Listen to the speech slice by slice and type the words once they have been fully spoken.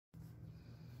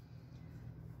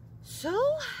So,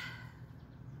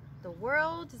 the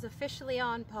world is officially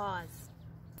on pause.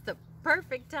 It's the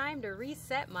perfect time to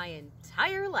reset my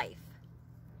entire life.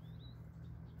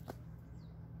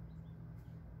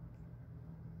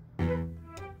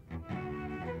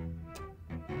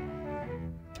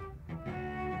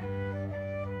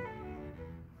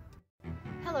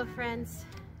 Hello friends,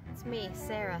 it's me,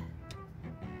 Sarah,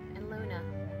 and Luna.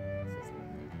 This is Luna.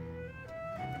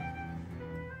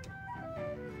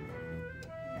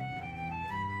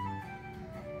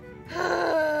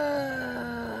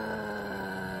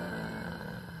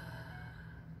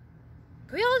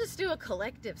 Can we all just do a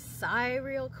collective sigh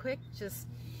real quick? Just...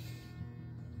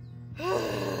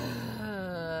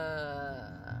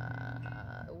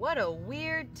 What a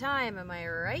weird time, am I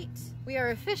right? We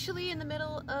are officially in the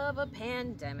middle of a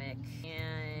pandemic,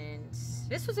 and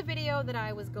this was a video that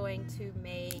I was going to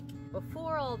make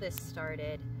before all this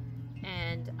started,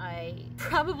 and I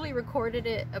probably recorded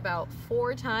it about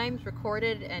 4 times,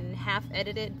 recorded and half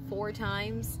edited 4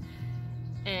 times,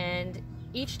 and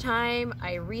each time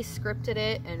I re-scripted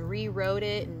it and rewrote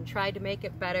it and tried to make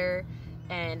it better.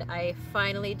 And I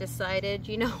finally decided,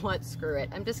 you know what, screw it.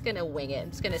 I'm just gonna wing it. I'm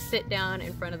just gonna sit down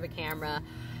in front of a camera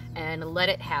and let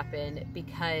it happen,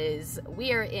 because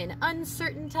we are in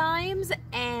uncertain times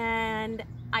and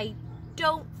I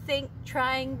don't think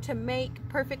trying to make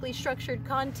perfectly structured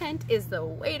content is the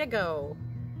way to go.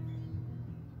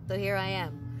 So here I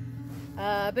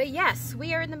am. But yes,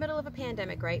 we are in the middle of a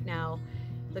pandemic right now.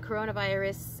 The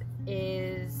coronavirus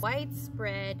is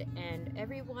widespread and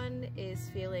everyone is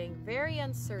feeling very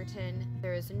uncertain.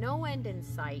 There is no end in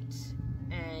sight,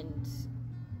 and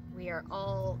we are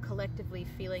all collectively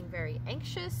feeling very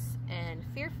anxious and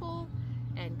fearful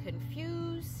and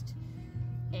confused,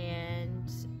 and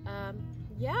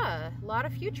yeah, a lot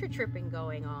of future tripping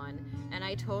going on, and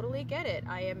I totally get it.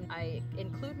 I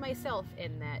include myself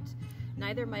in that.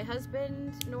 Neither my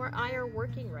husband nor I are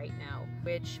working right now,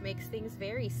 which makes things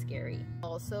very scary.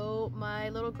 Also, my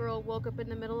little girl woke up in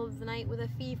the middle of the night with a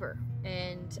fever,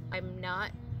 and I'm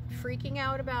not freaking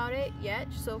out about it yet.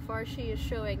 So far, she is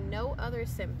showing no other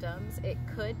symptoms. It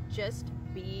could just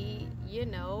be, you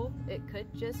know, it could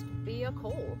just be a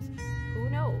cold. Who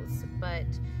knows? But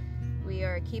we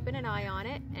are keeping an eye on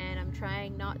it, and I'm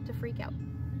trying not to freak out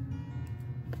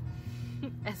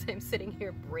as I'm sitting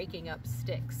here breaking up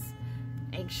sticks.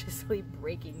 Anxiously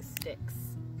breaking sticks.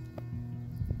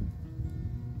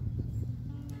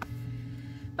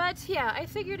 But yeah, I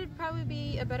figured it'd probably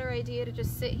be a better idea to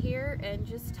just sit here and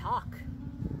just talk.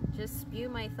 Just spew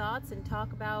my thoughts and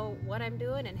talk about what I'm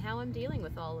doing and how I'm dealing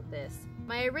with all of this.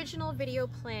 My original video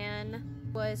plan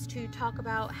was to talk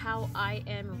about how I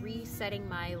am resetting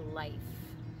my life.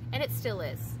 And it still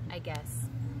is, I guess.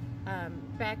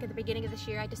 Back at the beginning of this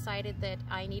year, I decided that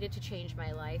I needed to change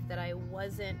my life, that I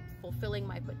wasn't fulfilling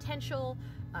my potential,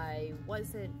 I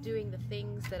wasn't doing the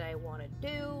things that I want to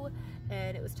do,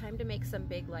 and it was time to make some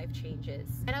big life changes.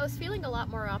 And I was feeling a lot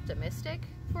more optimistic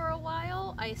for a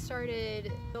while. I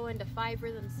started going to 5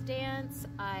 Rhythms dance,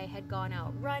 I had gone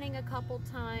out running a couple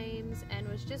times, and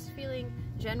was just feeling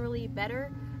generally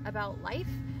better about life.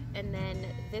 And then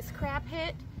this crap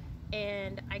hit,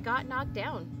 and I got knocked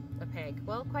down a peg.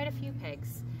 Well, quite a few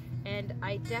pegs. And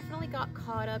I definitely got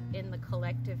caught up in the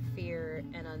collective fear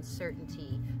and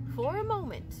uncertainty for a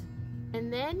moment.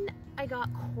 And then I got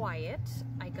quiet,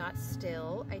 I got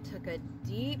still, I took a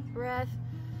deep breath,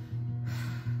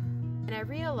 and I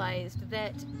realized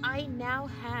that I now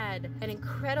had an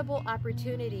incredible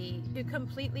opportunity to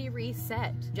completely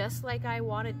reset, just like I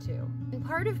wanted to. And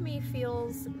part of me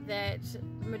feels that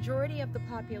the majority of the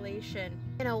population,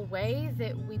 in a way,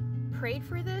 that we prayed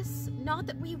for this. Not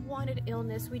that we wanted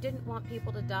illness, we didn't want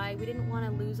people to die, we didn't want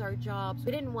to lose our jobs,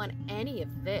 we didn't want any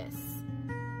of this.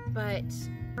 But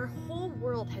our whole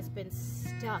world has been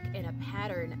stuck in a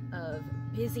pattern of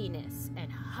busyness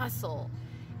and hustle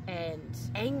and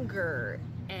anger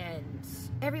and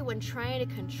everyone trying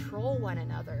to control one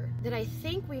another, that I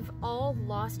think we've all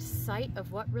lost sight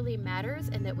of what really matters,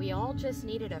 and that we all just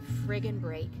needed a friggin'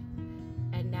 break.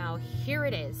 And now here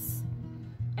it is.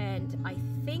 And I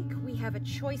think we have a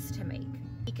choice to make.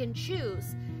 We can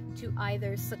choose to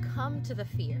either succumb to the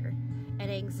fear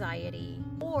and anxiety,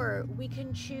 or we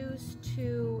can choose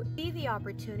to see the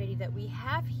opportunity that we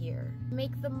have here,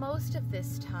 make the most of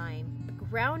this time,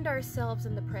 ground ourselves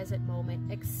in the present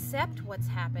moment, accept what's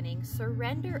happening,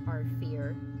 surrender our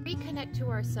fear, reconnect to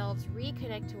ourselves,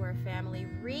 reconnect to our family,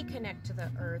 reconnect to the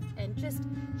earth, and just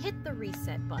hit the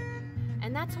reset button.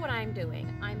 And that's what I'm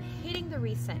doing. I'm hitting the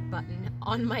reset button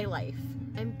on my life.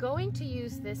 I'm going to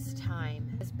use this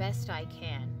time as best I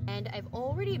can, and I've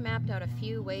already mapped out a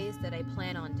few ways that I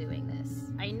plan on doing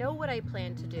this. I know what I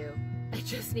plan to do. I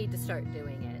just need to start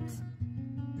doing it.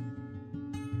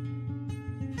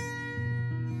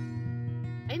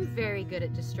 I'm very good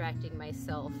at distracting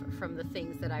myself from the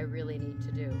things that I really need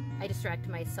to do. I distract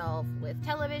myself with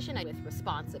television, with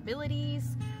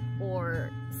responsibilities,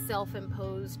 or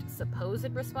self-imposed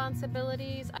supposed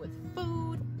responsibilities, with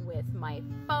food, with my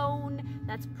phone.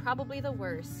 That's probably the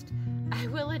worst. I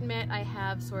will admit I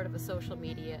have sort of a social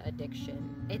media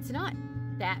addiction. It's not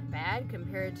that bad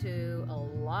compared to a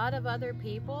lot of other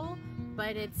people,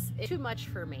 but it's too much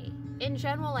for me. In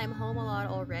general, I'm home a lot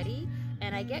already,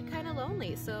 and I get kind of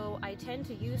lonely, so I tend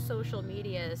to use social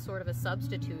media as sort of a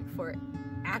substitute for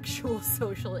actual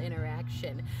social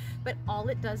interaction. But all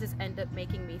it does is end up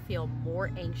making me feel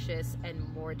more anxious and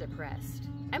more depressed.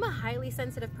 I'm a highly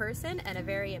sensitive person and a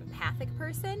very empathic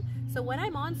person, so when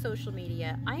I'm on social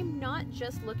media, I'm not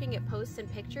just looking at posts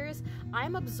and pictures,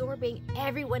 I'm absorbing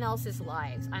everyone else's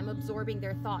lives. I'm absorbing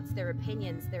their thoughts, their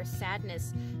opinions, their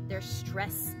sadness, their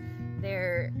stress,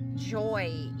 their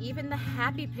joy. Even the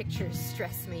happy pictures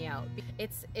stress me out.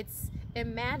 It's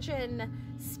imagine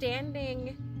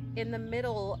standing in the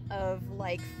middle of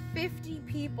like 50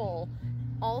 people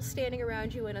all standing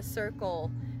around you in a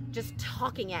circle just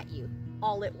talking at you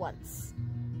all at once.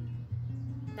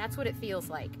 That's what it feels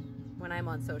like when I'm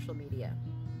on social media,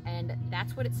 and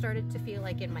that's what it started to feel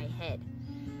like in my head,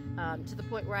 to the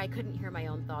point where I couldn't hear my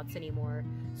own thoughts anymore.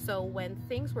 So when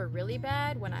things were really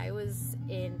bad, when I was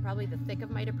in probably the thick of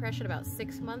my depression about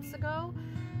 6 months ago,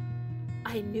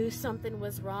 I knew something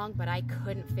was wrong, but I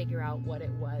couldn't figure out what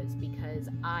it was because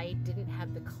I didn't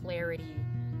have the clarity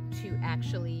to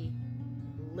actually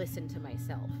listen to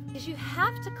myself. Because you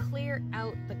have to clear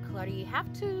out the clutter, you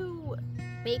have to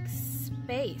make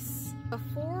space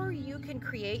before you can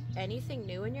create anything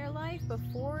new in your life,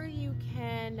 before you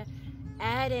can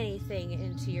add anything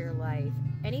into your life,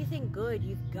 anything good.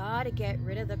 You've got to get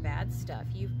rid of the bad stuff.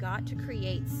 You've got to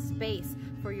create space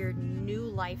for your new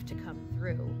life to come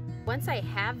through. Once I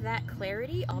have that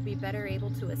clarity, I'll be better able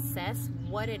to assess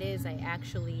what it is I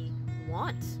actually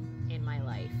want in my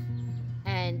life.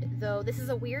 And though this is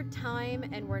a weird time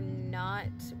and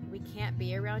we can't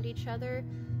be around each other,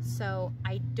 so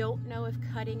I don't know if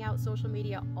cutting out social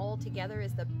media altogether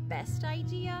is the best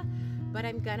idea, but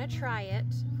I'm gonna try it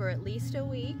for at least a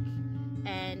week,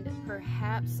 and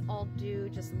perhaps I'll do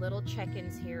just little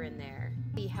check-ins here and there,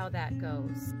 see how that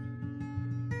goes.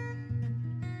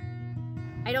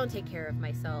 I don't take care of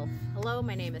myself. Hello,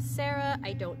 my name is Sarah.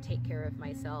 I don't take care of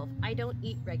myself. I don't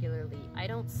eat regularly. I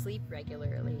don't sleep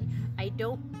regularly. I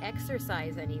don't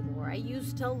exercise anymore. I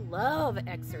used to love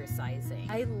exercising.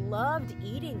 I loved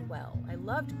eating well. I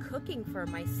loved cooking for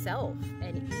myself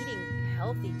and eating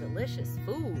healthy, delicious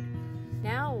food.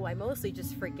 Now I mostly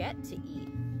just forget to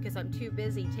eat because I'm too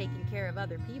busy taking care of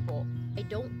other people. I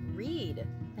don't read.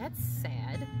 That's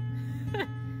sad.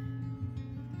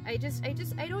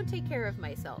 I don't take care of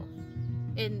myself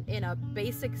in a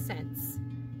basic sense,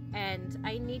 and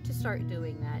I need to start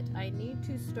doing that. I need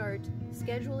to start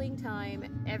scheduling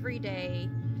time every day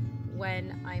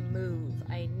when I move.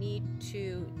 I need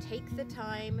to take the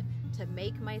time to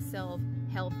make myself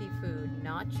healthy food,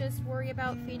 not just worry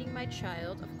about feeding my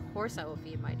child. Of course I will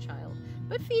feed my child,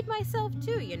 but feed myself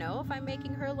too, you know. If I'm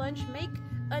making her lunch, make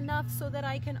enough so that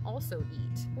I can also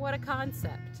eat. What a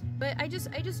concept. But I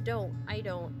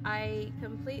don't. I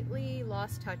completely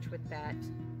lost touch with that,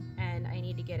 and I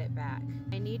need to get it back.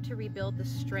 I need to rebuild the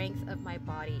strength of my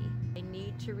body. I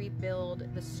need to rebuild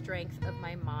the strength of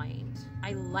my mind.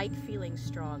 I like feeling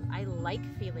strong. I like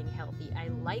feeling healthy. I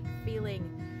like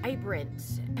feeling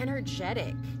vibrant,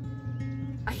 energetic.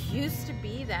 I used to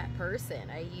be that person.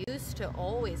 I used to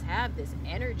always have this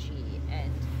energy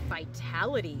and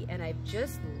vitality, and I've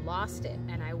just lost it,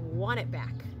 and I want it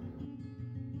back.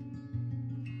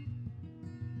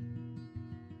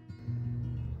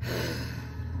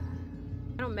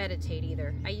 I don't meditate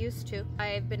either. I used to.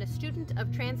 I've been a student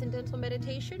of transcendental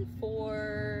meditation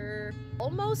for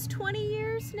almost 20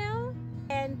 years now,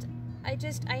 and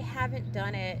I haven't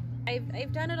done it.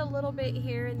 I've done it a little bit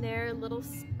here and there, little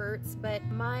spurts, but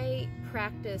my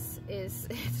practice it's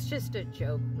just a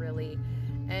joke, really.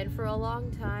 And for a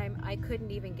long time, I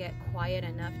couldn't even get quiet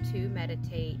enough to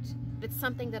meditate. It's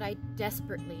something that I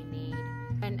desperately need.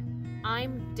 And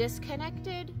I'm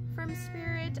disconnected from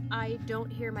spirit. I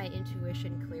don't hear my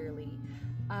intuition clearly.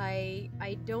 I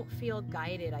don't feel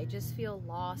guided. I just feel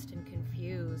lost and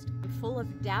confused. I'm full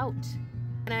of doubt.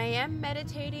 When I am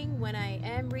meditating, when I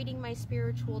am reading my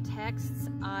spiritual texts,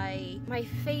 my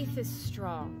faith is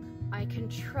strong. I can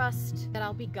trust that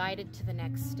I'll be guided to the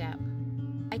next step.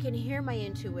 I can hear my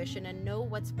intuition and know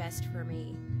what's best for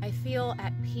me. I feel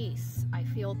at peace. I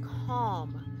feel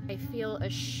calm. I feel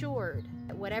assured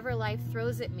that whatever life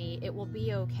throws at me, it will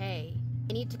be okay.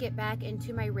 I need to get back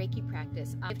into my Reiki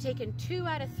practice. I've taken 2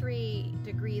 out of 3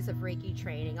 degrees of Reiki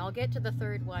training. I'll get to the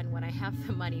 3rd one when I have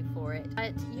the money for it.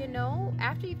 But you know,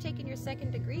 after you've taken your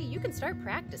 2nd degree, you can start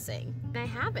practicing. And I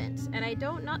haven't. And I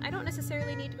don't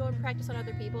necessarily need to go and practice on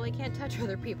other people. I can't touch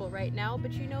other people right now,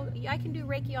 but you know, I can do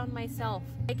Reiki on myself.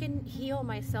 I can heal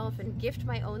myself and gift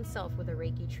my own self with a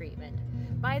Reiki treatment.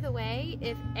 By the way,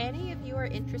 if any of you are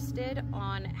interested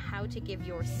on how to give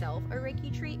yourself a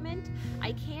Reiki treatment,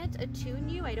 I can't attune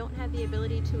you. I don't have the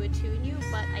ability to attune you,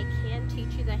 but I can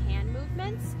teach you the hand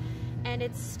movements, and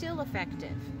it's still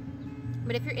effective.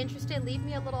 But if you're interested, leave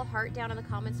me a little heart down in the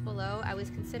comments below. I was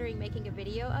considering making a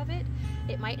video of it.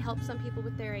 It might help some people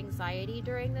with their anxiety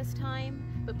during this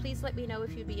time, but please let me know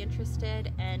if you'd be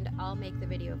interested, and I'll make the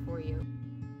video for you.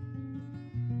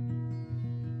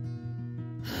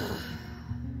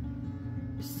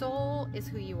 Soul is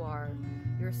who you are.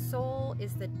 Your soul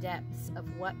is the depths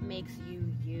of what makes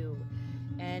you you.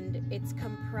 And it's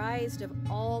comprised of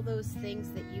all those things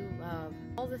that you love,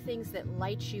 all the things that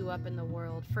light you up in the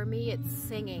world. For me, it's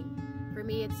singing. For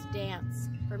me, it's dance.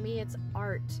 For me, it's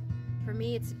art. For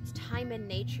me, it's time in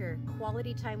nature,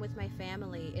 quality time with my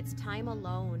family. It's time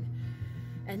alone.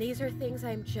 And these are things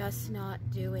I'm just not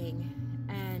doing.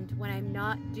 And when I'm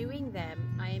not doing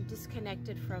them, I am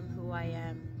disconnected from who I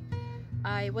am.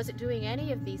 I wasn't doing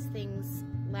any of these things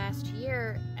last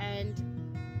year, and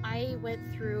I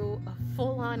went through a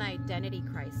full-on identity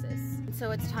crisis. And so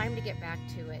it's time to get back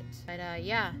to it. But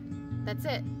yeah, that's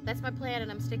it. That's my plan, and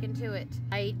I'm sticking to it.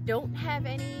 I don't have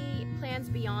any plans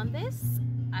beyond this,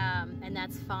 and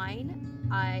that's fine.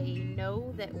 I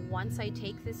know that once I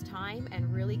take this time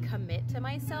and really commit to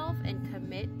myself and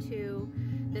commit to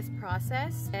this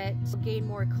process, that I'll gain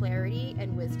more clarity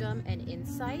and wisdom and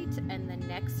insight, and the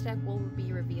next step will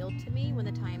be revealed to me when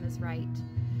the time is right.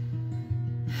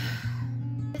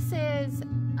 This is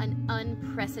an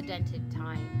unprecedented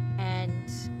time, and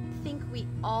I think we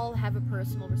all have a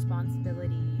personal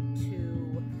responsibility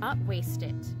to not waste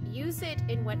it. Use it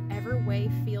in whatever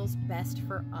way feels best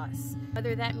for us.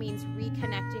 Whether that means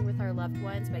reconnecting with our loved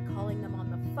ones by calling them on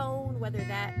the phone, whether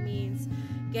that means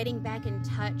getting back in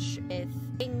touch with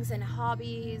things and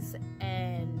hobbies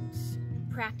and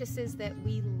practices that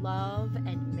we love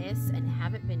and miss and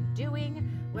haven't been doing,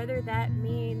 whether that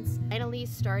means finally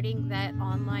starting that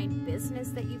online business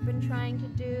that you've been trying to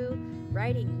do,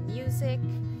 writing music,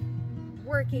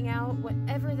 working out,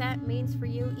 whatever that means for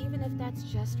you, even if that's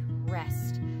just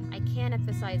rest. I can't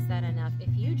emphasize that enough. If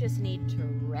you just need to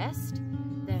rest,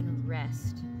 then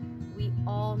rest. We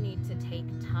all need to take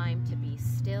time to be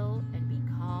still and be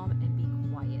calm and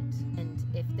be quiet. And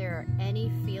if there are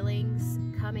any feelings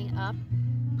coming up,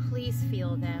 please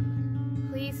feel them.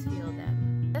 Please feel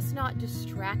them. Let's not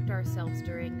distract ourselves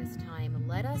during this time.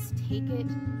 Let us take it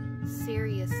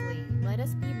seriously. Let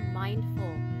us be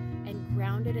mindful and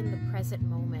grounded in the present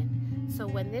moment. So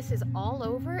when this is all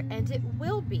over, and it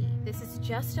will be, this is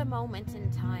just a moment in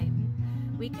time,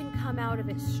 we can come out of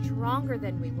it stronger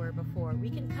than we were before. We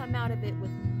can come out of it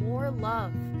with more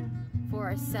love for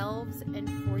ourselves and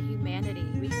for humanity.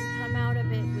 We can come out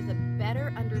of it with a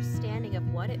better understanding of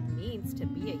what it means to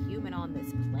be a human on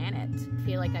this planet. I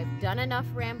feel like I've done enough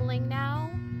rambling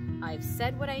now. I've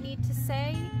said what I need to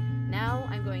say. Now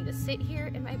I'm going to sit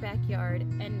here in my backyard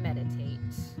and meditate.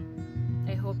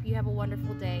 I hope you have a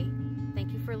wonderful day.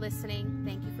 Thank you for listening.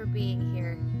 Thank you for being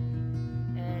here.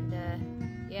 And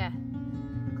yeah,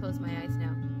 I'll close my eyes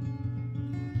now.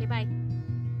 Okay, bye.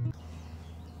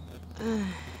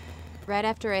 Right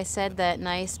after I said that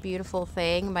nice, beautiful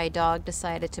thing, my dog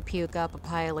decided to puke up a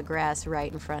pile of grass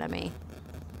right in front of me.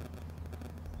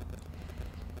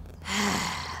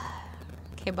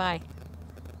 Okay, bye.